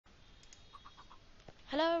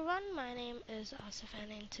Hello everyone, my name is Asif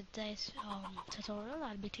and in today's tutorial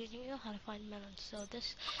I'll be teaching you how to find melons.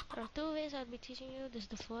 There are two ways I'll be teaching you. This is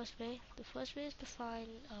the first way. The first way is to find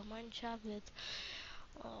a mine shaft with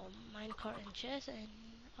minecart and chest, and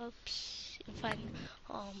oops, you'll find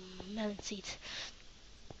melon seeds.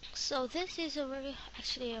 So this is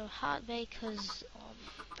actually a hard way because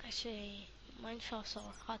actually mine shafts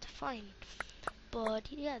are hard to find.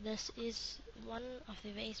 But yeah, this is one of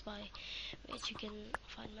the ways by which you can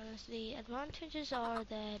find melons. The advantages are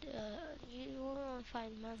that you won't only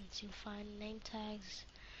find melons, you'll find name tags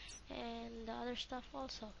and other stuff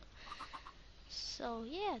also. So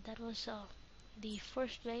yeah, that was the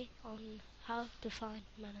first way on how to find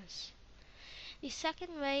melons. The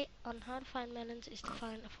second way on how to find melons is to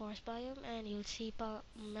find a forest biome, and you'll see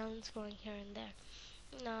melons growing here and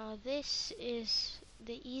there. Now this is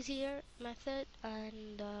the easier method,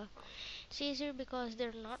 and it's easier because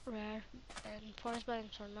they're not rare, and forest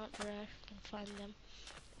biomes are not rare. You can find them,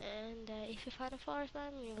 and if you find a forest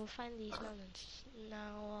biome, you will find these melons.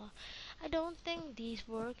 Now, I don't think these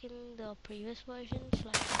work in the previous versions,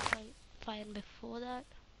 like 1.5 and before that,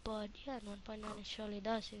 but yeah, in 1.9 it surely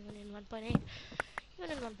does, even in 1.8,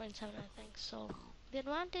 even in 1.7, I think. So the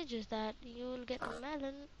advantage is that you will get a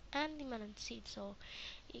melon and the melon seed, so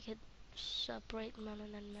you can separate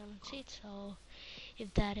melon and melon seed. So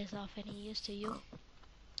if that is of any use to you.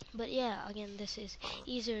 But yeah, again, this is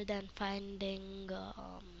easier than finding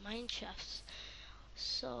mine shafts.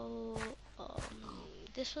 So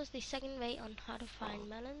this was the second way on how to find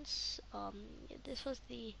melons. This was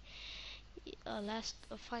the last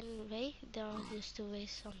final way. There are these two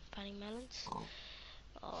ways on finding melons.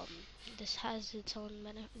 Um, this has its own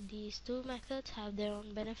these two methods have their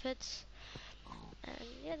own benefits, and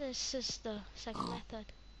yeah, this is the second method.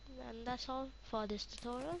 And that's all for this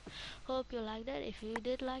tutorial. Hope you liked it. If you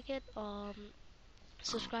did like it,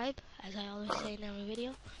 subscribe, as I always say in every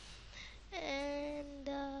video. And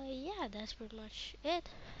yeah, that's pretty much it.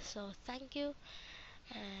 So thank you,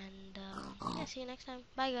 and yeah, see you next time.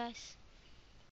 Bye guys.